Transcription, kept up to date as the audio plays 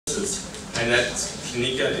and at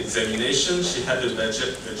clinical examination she had a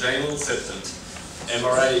vaginal septum.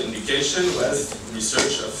 MRI indication was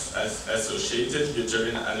research of associated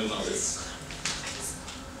uterine anomalies.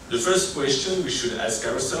 The first question we should ask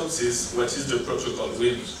ourselves is, what is the protocol?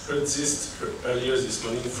 We've heard this earlier this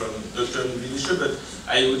morning from Dr. Vilisha, but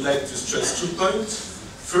I would like to stress 2 points.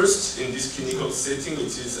 First, in this clinical setting,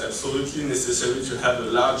 it is absolutely necessary to have a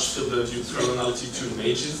large field of view coronal T2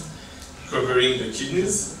 images covering the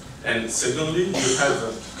kidneys. And secondly, you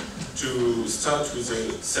have to start with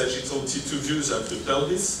the sagittal T2 views of the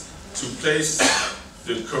pelvis to place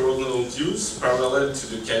the coronal views parallel to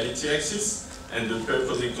the cavity axis and the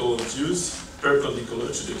perpendicular views perpendicular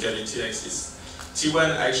to the cavity axis.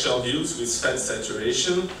 T1 axial views with fat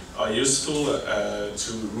saturation are useful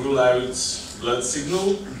to rule out blood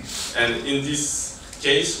signal, and in this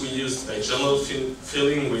case we used vaginal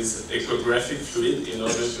filling with echographic fluid in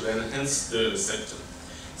order to enhance the septum.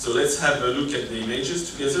 So let's have a look at the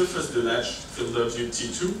images together. First, the large field of view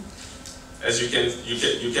T2. As you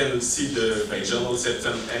can see the vaginal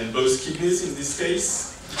septum and both kidneys in this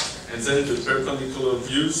case, and then the perpendicular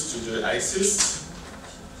views to the axis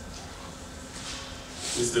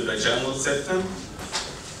with the vaginal septum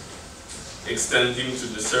extending to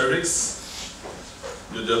the cervix,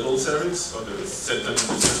 the double cervix or the septum in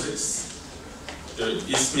the cervix, the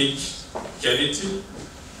isthmic cavity,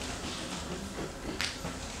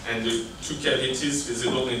 and the 2 cavities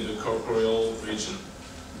visible in the corporeal region.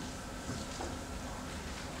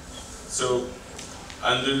 So,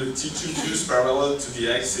 under the T2 views parallel to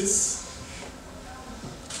the axis,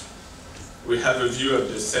 we have a view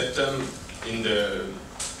of the septum in the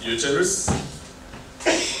uterus,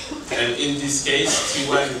 and in this case,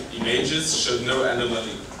 T1 images showed no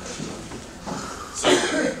anomaly. So,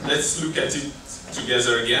 let's look at it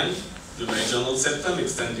together again. The vaginal septum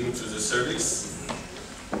extending to the cervix.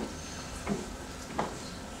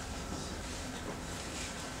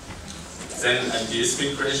 Then at the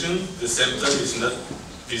isthmic region, the septum is not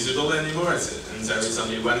visible anymore, and there is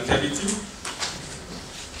only 1 cavity.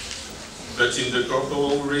 But in the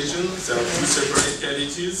corporal region, there are 2 separate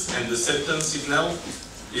cavities, and the septum signal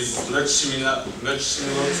is much similar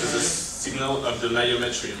to the signal of the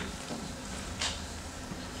myometrium.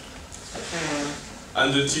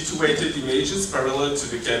 On the T2 weighted images parallel to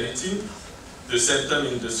the cavity, the septum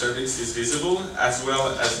in the cervix is visible, as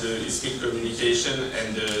well as the isthmic communication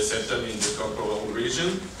and the septum in the corporal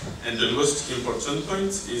region. And the most important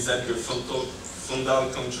point is that the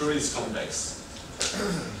fundal contour is convex.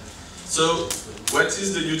 So, what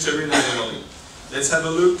is the uterine anomaly? Let's have a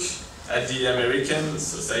look at the American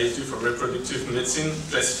Society for Reproductive Medicine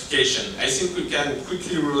classification. I think we can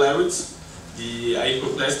quickly rule out the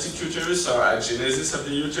hypoplastic uterus or agenesis of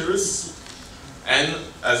the uterus, and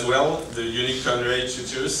as well the unicornuate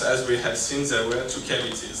uterus. As we have seen, there were 2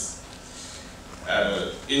 cavities.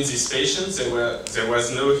 In these patients, there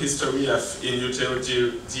was no history of in utero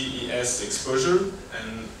DES exposure,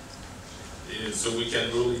 and so we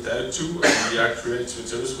can rule it out too. And the accurate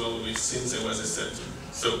uterus, well, we've seen there was a septum.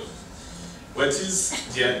 So, what is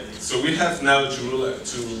the? So we have now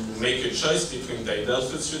to make a choice between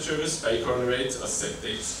didelphys uterus, bicornuate, or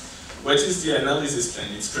septate. What is the analysis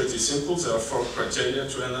plan? It's pretty simple. There are 4 criteria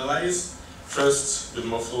to analyze. First, the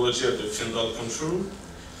morphology of the fundal contour,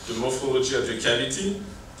 the morphology of the cavity,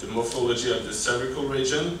 the morphology of the cervical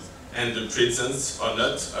region, and the presence or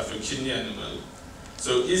not of a kidney anomaly.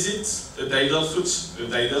 So is it a didelphys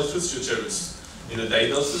uterus? In a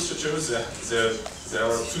didelphys uterus, there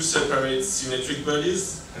are 2 separate symmetric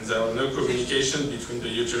bodies, and there are no communication between the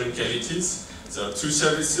uterine cavities. There are 2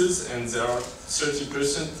 cervices, and there are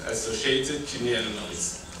 30% associated kidney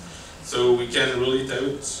anomalies. So we can rule it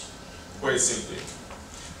out quite simply.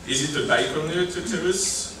 Is it a bicornuate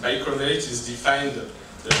uterus? Bicornuate is defined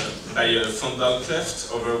by a fundal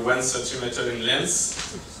cleft over 1 centimeter in length,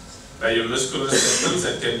 by a muscular septum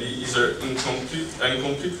that can be either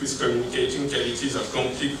incomplete with communicating cavities or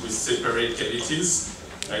complete with separate cavities,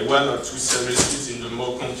 by 1 or 2 cervices in the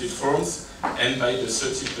more complete forms, and by the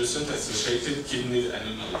 30% associated kidney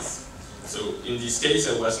anomalies. So in this case,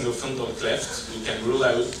 there was no fundal cleft. We can rule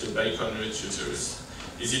out the bicornuate uterus.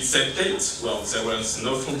 Is it septate? Well, there was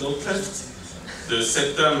no fundal cleft. The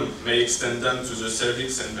septum may extend down to the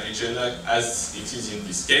cervix and vagina, as it is in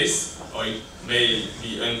this case, or it may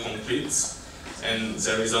be incomplete, and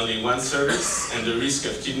there is only 1 cervix, and the risk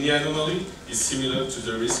of kidney anomaly is similar to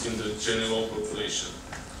the risk in the general population.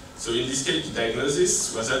 So in this case, the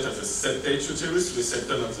diagnosis was that of a septate uterus with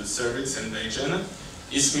septum of the cervix and vagina,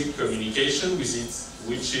 isthmic communication with it,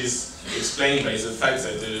 which is explained by the fact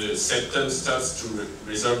that the septum starts to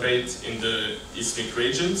resorbate in the isthmic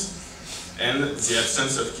regions, and the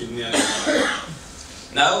absence of kidney anomaly.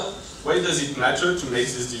 Now, why does it matter to make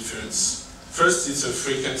this difference? First, it's a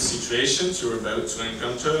frequent situation you're about to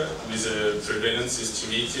encounter with a prevalence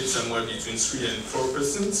estimated somewhere between 3 and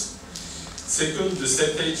 4%. Second, the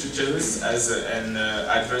septate uterus has an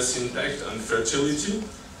adverse impact on fertility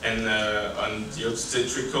and on the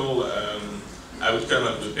obstetrical outcome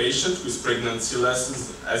of the patient with pregnancy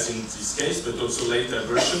losses, as in this case, but also late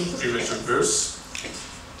abortion, premature birth.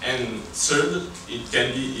 And third, it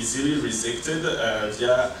can be easily resected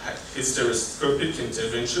via hysteroscopic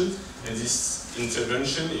intervention, and this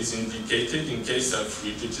intervention is indicated in case of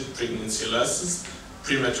repeated pregnancy losses,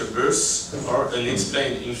 premature birth, or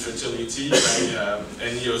unexplained infertility by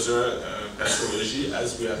any other pathology,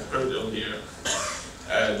 as we have heard earlier.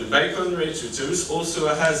 The bicornuate uterus also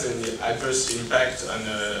has an adverse impact on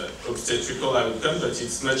obstetrical outcome, but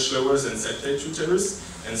it's much lower than septate uterus,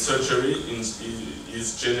 and surgery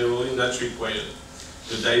is generally not required.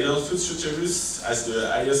 The didelphus uterus has the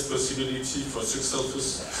highest possibility for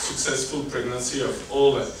successful pregnancy of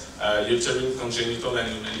all uterine congenital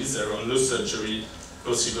anomalies. There are no surgery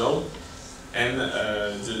possible, and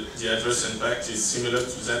the adverse impact is similar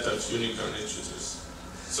to that of unicornate uterus.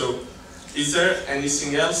 So, is there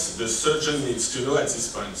anything else the surgeon needs to know at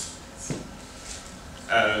this point?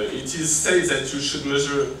 It is said that you should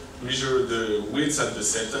measure the width of the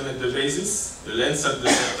septum at the basis, the length of the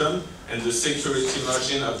septum, and the security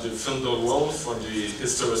margin of the fundal wall for the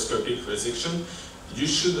hysteroscopic resection. You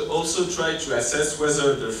should also try to assess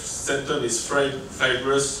whether the septum is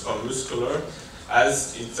fibrous or muscular,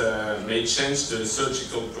 as it may change the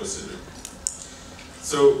surgical procedure.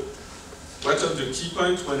 So, what are the key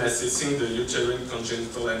points when assessing the uterine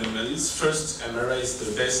congenital anomalies? First, MRI is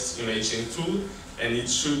the best imaging tool, and it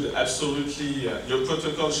should absolutely, your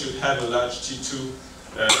protocol should have a large T2,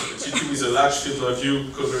 T2 with a large field of view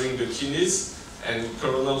covering the kidneys and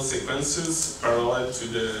coronal sequences parallel to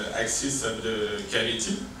the axis of the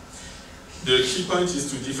cavity. The key point is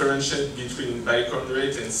to differentiate between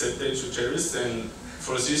bicornuate and septate uterus, and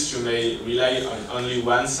for this you may rely on only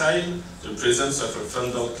one side. The presence of a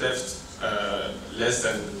fundal cleft less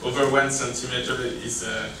than over 1 centimeter is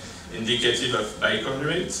indicative of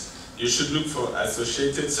bicornuate. You should look for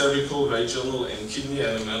associated cervical, vaginal, and kidney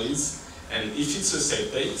anomalies. And if it's a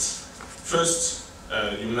septate, first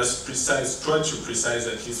you must try to precise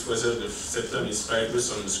at least whether the septum is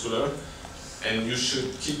fibrous or muscular. And you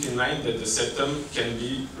should keep in mind that the septum can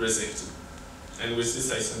be resected. And with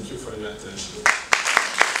this, I thank you for your attention.